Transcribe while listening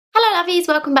lovies,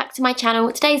 welcome back to my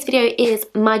channel. Today's video is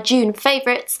my June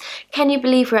favourites. Can you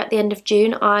believe we're at the end of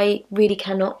June? I really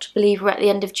cannot believe we're at the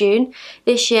end of June.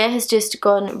 This year has just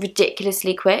gone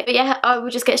ridiculously quick. But yeah, I will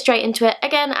just get straight into it.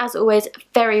 Again, as always,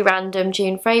 very random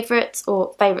June favourites,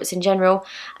 or favourites in general.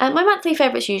 My monthly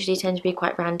favourites usually tend to be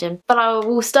quite random. But I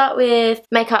will start with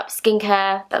makeup,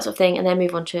 skincare, that sort of thing, and then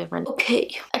move on to random. Okay,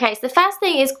 so the first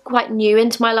thing is quite new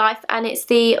into my life, and it's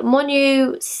the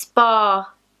Monu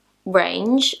Spa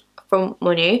range from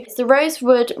Monu. It's the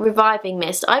Rosewood Reviving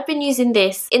Mist. I've been using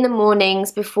this in the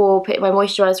mornings before putting my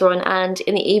moisturiser on, and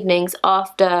in the evenings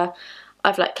after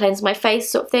I've like cleansed my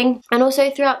face, sort of thing, and also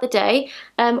throughout the day.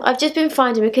 I've just been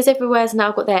finding, because everywhere's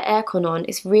now got their aircon on,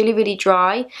 it's really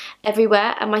dry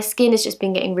everywhere, and my skin has just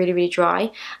been getting really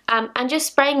dry, and just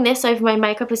spraying this over my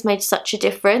makeup has made such a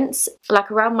difference. Like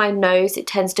around my nose it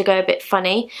tends to go a bit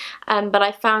funny, but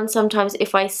I found sometimes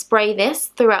if I spray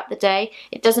this throughout the day,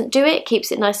 it doesn't do it. It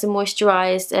keeps it nice and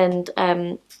moisturised,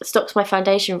 and stops my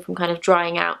foundation from kind of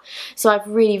drying out. So I've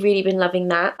really been loving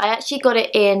that. I actually got it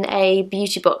in a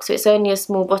beauty box, so it's only a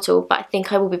small bottle, but I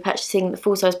think I will be purchasing the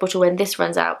full-size bottle when this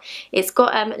runs out. It's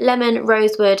got lemon,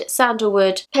 rosewood,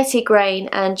 sandalwood, petitgrain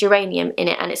and geranium in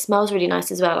it, and it smells really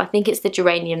nice as well. I think it's the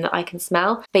geranium that I can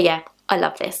smell, but yeah, I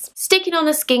love this. Sticking on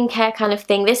the skincare kind of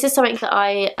thing, this is something that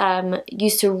I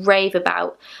used to rave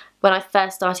about when I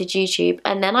first started YouTube,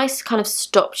 and then I kind of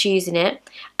stopped using it,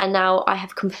 and now I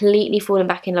have completely fallen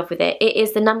back in love with it. It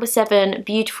is the No. 7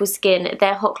 Beautiful Skin,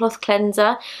 their hot cloth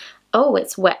cleanser. Oh,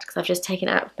 it's wet because I've just taken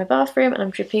it out of my bathroom and I'm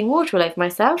dripping water all over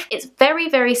myself. It's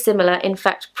very similar, in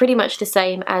fact pretty much the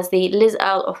same as the Liz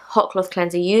Earle hot cloth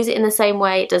cleanser. You use it in the same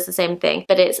way, it does the same thing,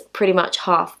 but it's pretty much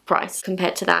half price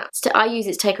compared to that. So I use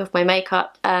it to take off my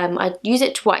makeup. I use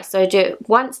it twice, so I do it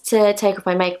once to take off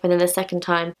my makeup and then the second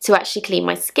time to actually clean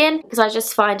my skin, because I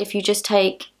just find if you just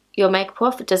take your makeup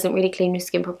off, it doesn't really clean your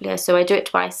skin properly, so I do it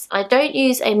twice. I don't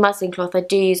use a muslin cloth, I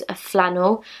do use a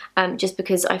flannel, just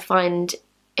because I find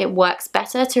it works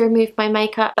better to remove my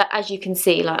makeup. But as you can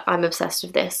see, like, I'm obsessed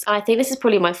with this. And I think this is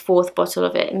probably my 4th bottle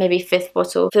of it, maybe 5th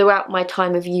bottle throughout my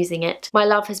time of using it. My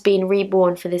love has been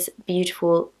reborn for this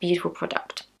beautiful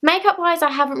product. Makeup wise,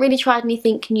 I haven't really tried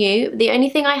anything new. The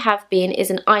only thing I have been is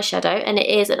an eyeshadow, and it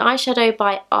is an eyeshadow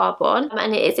by Arbonne,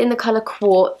 and it is in the colour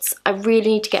Quartz. I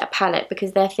really need to get a palette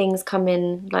because their things come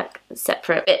in like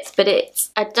separate bits, but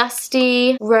it's a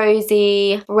dusty,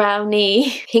 rosy,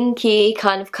 browny, pinky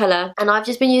kind of colour, and I've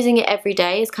just been using it every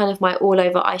day. It's kind of my all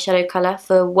over eyeshadow colour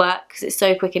for work because it's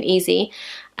so quick and easy,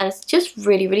 and it's just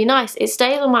really nice. It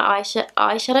stays on my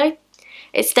eyeshadow.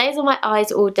 It stays on my eyes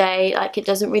all day, like it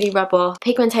doesn't really rub off.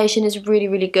 Pigmentation is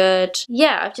really good.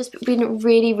 Yeah, I've just been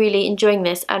really enjoying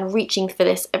this and reaching for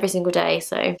this every single day.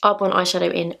 So Arbonne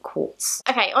eyeshadow in Quartz.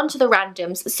 Okay, on to the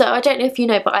randoms. So I don't know if you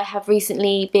know, but I have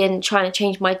recently been trying to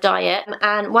change my diet,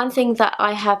 and one thing that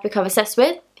I have become obsessed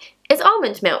with is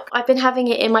almond milk. I've been having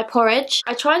it in my porridge.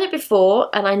 I tried it before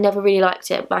and I never really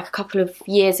liked it, like a couple of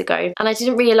years ago, and I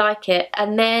didn't really like it,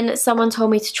 and then someone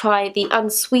told me to try the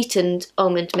unsweetened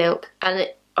almond milk, and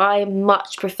I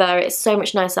much prefer it. It's so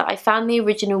much nicer. I found the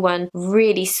original one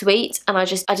really sweet and I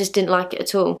just didn't like it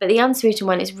at all, but the unsweetened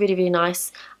one is really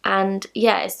nice. And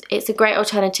yeah, it's a great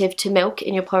alternative to milk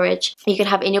in your porridge. You can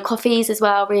have it in your coffees as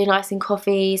well, really nice in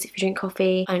coffees if you drink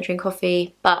coffee. I don't drink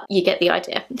coffee, but you get the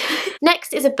idea.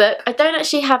 Next is a book. I don't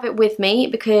actually have it with me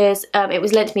because it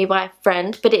was lent to me by a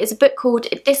friend, but it is a book called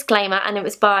Disclaimer, and it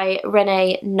was by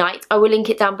Renee Knight. I will link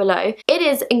it down below. It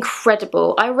is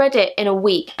incredible. I read it in a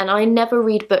week, and I never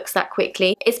read books that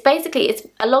quickly. It's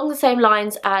along the same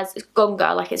lines as Gone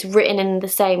Girl, like it's written in the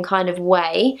same kind of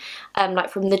way,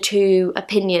 like from the two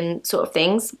opinion sort of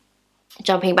things,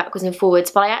 jumping backwards and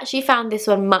forwards, but I actually found this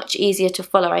one much easier to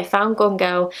follow. I found Gone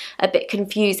Girl a bit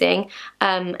confusing,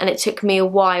 and it took me a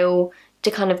while to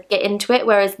kind of get into it,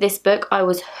 whereas this book I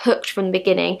was hooked from the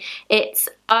beginning.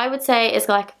 I would say it's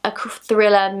like a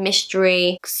thriller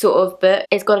mystery sort of book.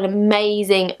 It's got an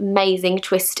amazing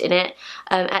twist in it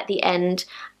at the end,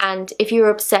 and if you're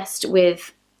obsessed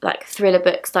with like thriller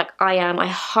books like I am, I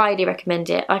highly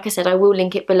recommend it. Like I said, I will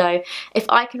link it below. If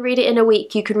I can read it in a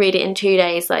week, you can read it in 2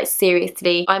 days. Like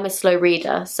seriously, I'm a slow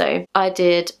reader, so I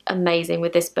did amazing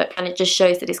with this book, and it just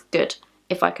shows that it's good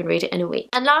if I can read it in a week.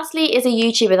 And lastly is a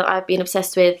YouTuber that I've been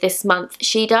obsessed with this month.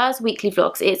 She does weekly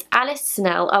vlogs. It's Alice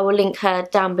Snell. I will link her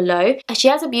down below. She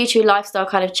has a beauty lifestyle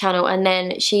kind of channel, and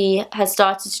then she has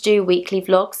started to do weekly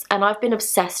vlogs, and I've been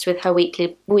obsessed with her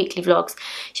weekly vlogs.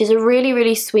 She's a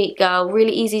really sweet girl,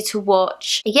 really easy to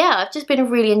watch. Yeah, I've just been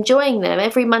really enjoying them.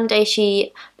 Every Monday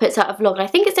she puts out a vlog, and I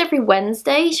think it's every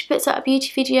Wednesday she puts out a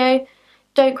beauty video.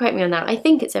 Don't quote me on that. I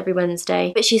think it's every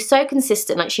Wednesday. But she's so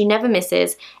consistent, like she never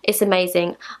misses. It's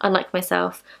amazing, unlike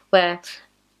myself, where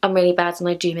I'm really bad and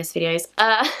I do miss videos.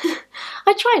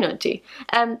 I try not to.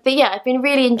 But yeah, I've been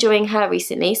really enjoying her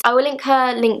recently. I will link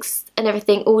her links and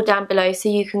everything all down below so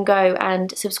you can go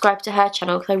and subscribe to her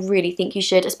channel, because I really think you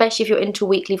should, especially if you're into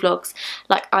weekly vlogs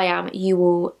like I am. You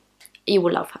will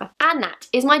love her. And that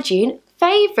is my June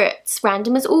favourites.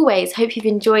 Random as always. Hope you've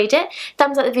enjoyed it.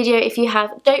 Thumbs up the video if you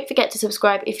have. Don't forget to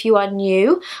subscribe if you are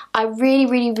new. I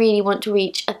really want to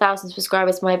reach 1,000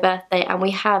 subscribers for my birthday, and we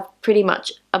have pretty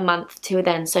much a month to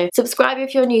then. So subscribe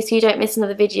if you're new so you don't miss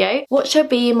another video. What shall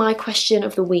be my question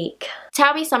of the week?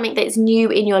 Tell me something that's new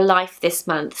in your life this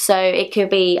month. So it could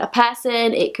be a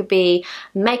person, it could be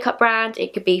a makeup brand,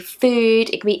 it could be food,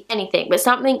 it could be anything, but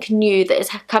something new that has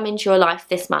come into your life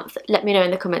this month. Let me know in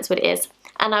the comments what it is.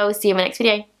 And I will see you in my next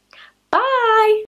video. Bye!